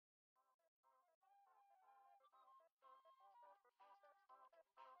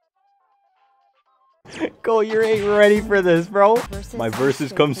Cole, you ain't ready for this, bro. My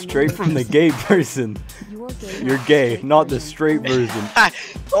verses come straight from the gay person. You're gay, not the straight version.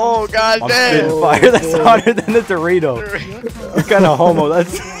 Oh god I'm damn! spitting fire. That's hotter than the Dorito. You're kind of homo.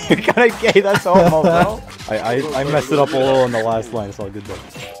 You're kind of gay. That's homo, bro. I messed it up a little in the last line. It's all good though.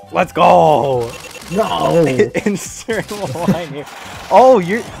 Let's go. No. Insert line here. Oh,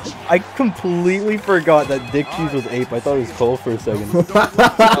 I completely forgot that Dick Cheese was ape. I thought it was Cole for a second.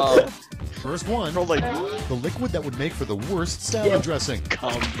 First one, the liquid that would make for the worst salad dressing.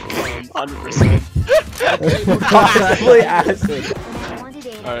 Come 100%. Possibly acid.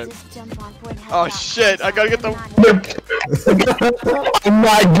 Alright. Oh shit, I gotta get the. I'm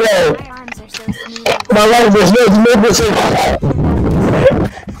not gay. My life is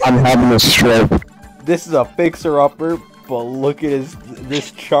I'm having a stroke. This is a fixer-upper, but look at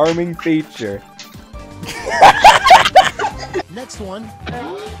this charming feature. Next one,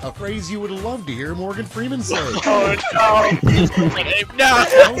 a phrase you would love to hear Morgan Freeman say. Oh no! No!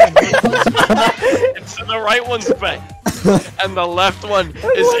 It's the right one's bang, and the left one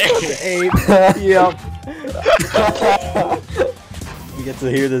is ape. Yep. You get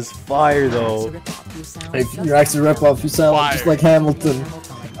to hear this fire though. If you're actually rip off, you sound just like Hamilton.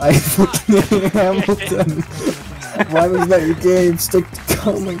 I fucking Hamilton. Why was that your game? Stick to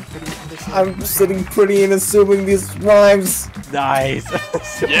coming. I'm sitting pretty and assuming these rhymes. Nice.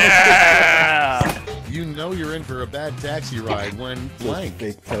 Yeah! You know you're in for a bad taxi ride when blank.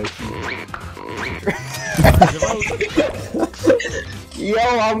 Big turkey. Yo,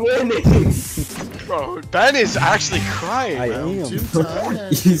 I'm winning. Bro, Ben is actually crying. I bro. am.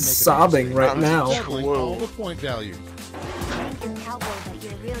 He's sobbing right now. All the point value.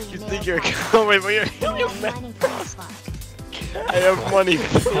 You think you're coming, but you're really mad. I have money.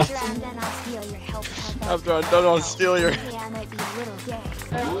 After I'm done, I'll steal your.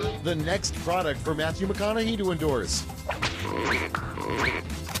 The next product for Matthew McConaughey to endorse.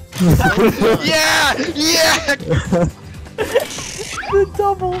 Yeah! Yeah! The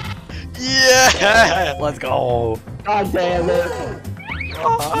double. Yeah! Let's go. God damn it.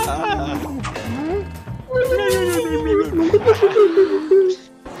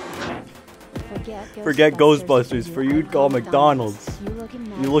 Forget Ghostbusters. For you, call McDonald's.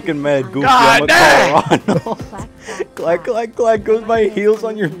 You looking mad, Goofy? God I'm a damn! Colorado. Clack, clack, clack goes my heels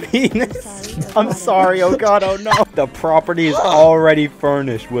on your penis. I'm sorry, oh god, oh no. The property is already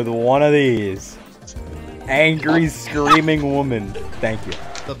furnished with one of these. Angry, screaming woman. Thank you.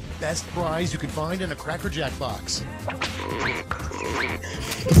 The best prize you can find in a Cracker Jack box.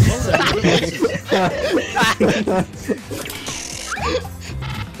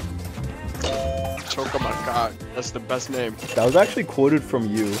 Choke on my cock. That's the best name. That was actually quoted from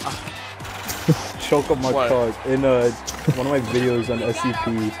you. Choke up my cock. In one of my videos on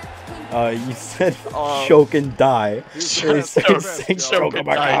SCP, you said choke and die. You said choke up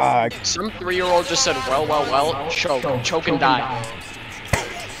my cock. Some 3-year-old just said, well, choke and die.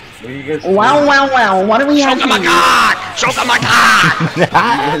 Wow, what do we have Choke on my cock! Choke on my cock!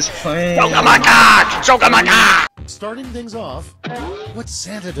 Choke on my cock! Choke on my cock! Starting things off, what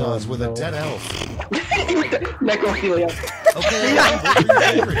Santa does with a dead elf. Necrophilia. Okay,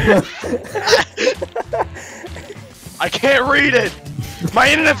 I can't read it!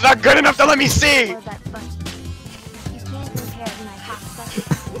 My internet's not good enough to let me see!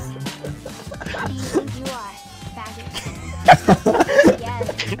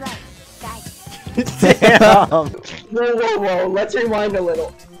 Damn! Whoa, let's rewind a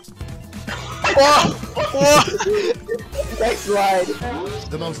little. Next slide.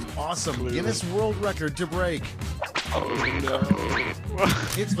 the most awesome Guinness World Record to break. Oh no.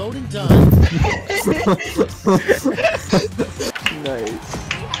 It's voting time. Nice.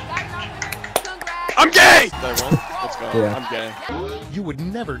 I'm gay! Let's go. Yeah. I'm gay. You would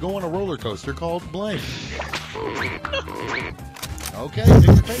never go on a roller coaster called blank. Okay, pick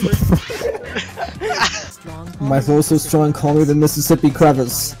your favorite. My voice so strong, call me the Mississippi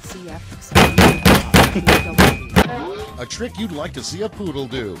crevice. A trick you'd like to see a poodle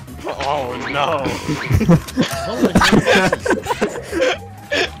do. Oh no.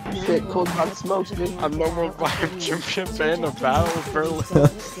 Get cold hot smokes, dude. I'm no more fan of Battle of Berlin.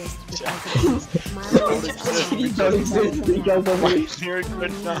 He don't exist. He goes over here. You're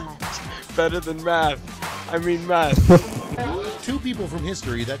good enough. Better than math. I mean math. Two people from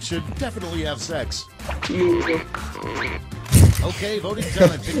history that should definitely have sex. Okay, voting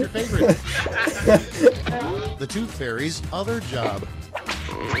time. Pick your favorite. The Tooth Fairy's other job.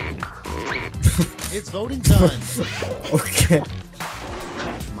 It's voting time. Okay.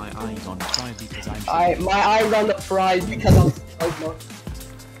 My eyes on the prize because I'm My eyes on the prize because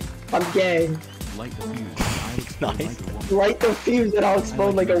I'm gay. light the fuse. I explode Nice. like a woman. Light the fuse and I'll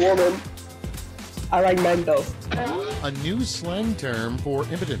explode like a woman. I like men though. A new slang term for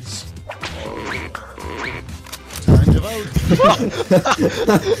impotence. Time to vote.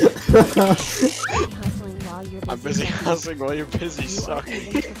 I'm busy hustling while you're busy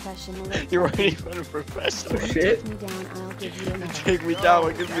sucking. You weren't even a professional. Shit. Take me down,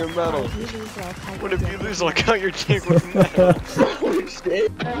 I'll give you a medal. What if you lose, I'll count your dick with a medal. Oh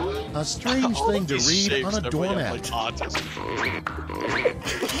shit. A strange All thing of to these read shapes on a definitely have, like, doormat. autism.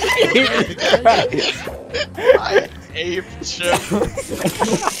 I ape chip.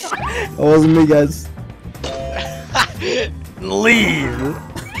 That wasn't me, guys. Leave.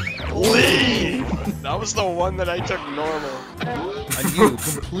 Leave! That was the one that I took normal. A new,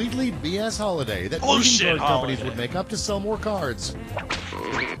 completely BS holiday that Bullshit greeting card companies holiday. would make up to sell more cards.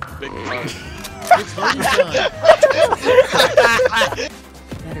 Big card. It's voting time.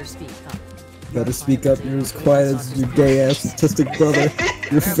 Better speak up. You're as quiet as your gay-ass autistic brother.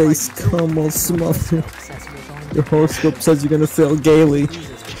 Your face come all smothered. Your horoscope says you're gonna fail gaily.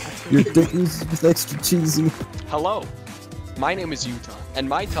 Your dick is extra cheesy. Hello, my name is Utah, and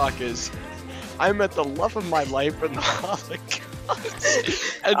my talk is I met the love of my life in the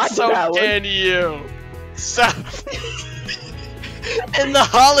Holocaust, and I so did that one. can you. So, in the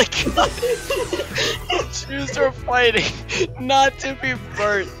Holocaust, Jews are fighting not to be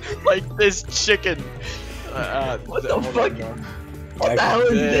burnt like this chicken. What the fuck? on. What the hell is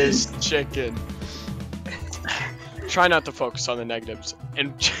this? This chicken. Try not to focus on the negatives,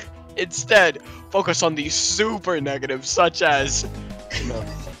 and instead focus on the super negatives, such as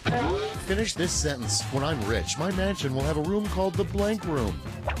Finish this sentence. When I'm rich, my mansion will have a room called the blank room.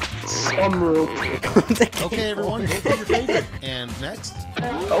 Some room. Okay, everyone, vote for your favorite. And next,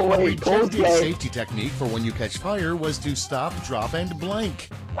 Oh a wait, rejected Coldplay. safety technique for when you catch fire was to stop, drop, and blank.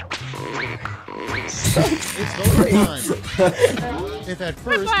 It's voting time. If at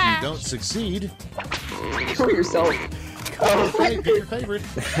first you don't succeed, Kill yourself. Oh, okay, pick your favorite.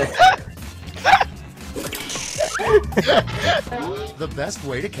 The best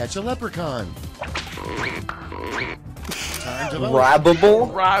way to catch a leprechaun. Time to vote.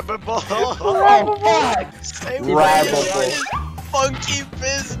 Grabbable. Rabbable. oh fuck! Save me Rabbable. from this funky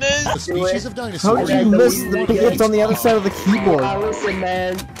business. The species of How dinosaurs. did you miss the it's on the other side of the keyboard? Listen,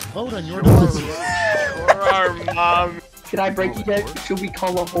 man. Vote on your devices. Or our mom. Should I break it yet? Should we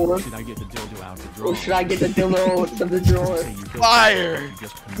call a whore? Should I get the dildo out the Or drawer? should I get the dildo from the drawer? Say you go Fire! you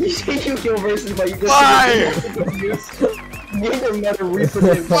just You say you kill versus, but you just Fire! Neither mother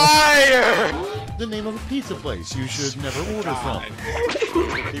reproduce. Fire! The name of a pizza place you should never order from.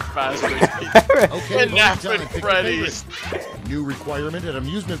 Pretty fast raced Okay, voting Enough time. with Pick your Freddy's. favorite. New requirement at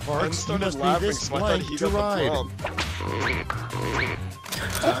amusement I parks. You started must be laughing, this so I thought blank he'd to have a ride. plum.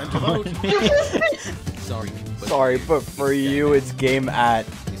 Time to vote. sorry, but Sorry, but for you, it's game at.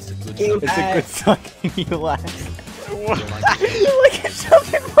 it's a good Game It's a good sucking you laugh. What? You're like a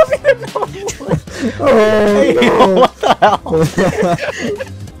shoving puppy in the nose. Oh What the hell?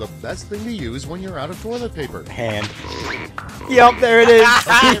 The best thing to use when you're out of toilet paper. Hand. Yup, there it is.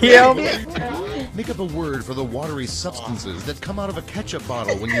 Yup. Make up a word for the watery substances that come out of a ketchup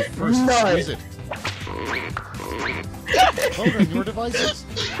bottle when you first Nut. squeeze it. Vote on your devices.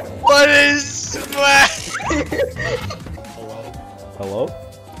 What is sweat? Hello?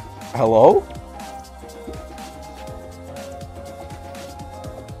 Hello?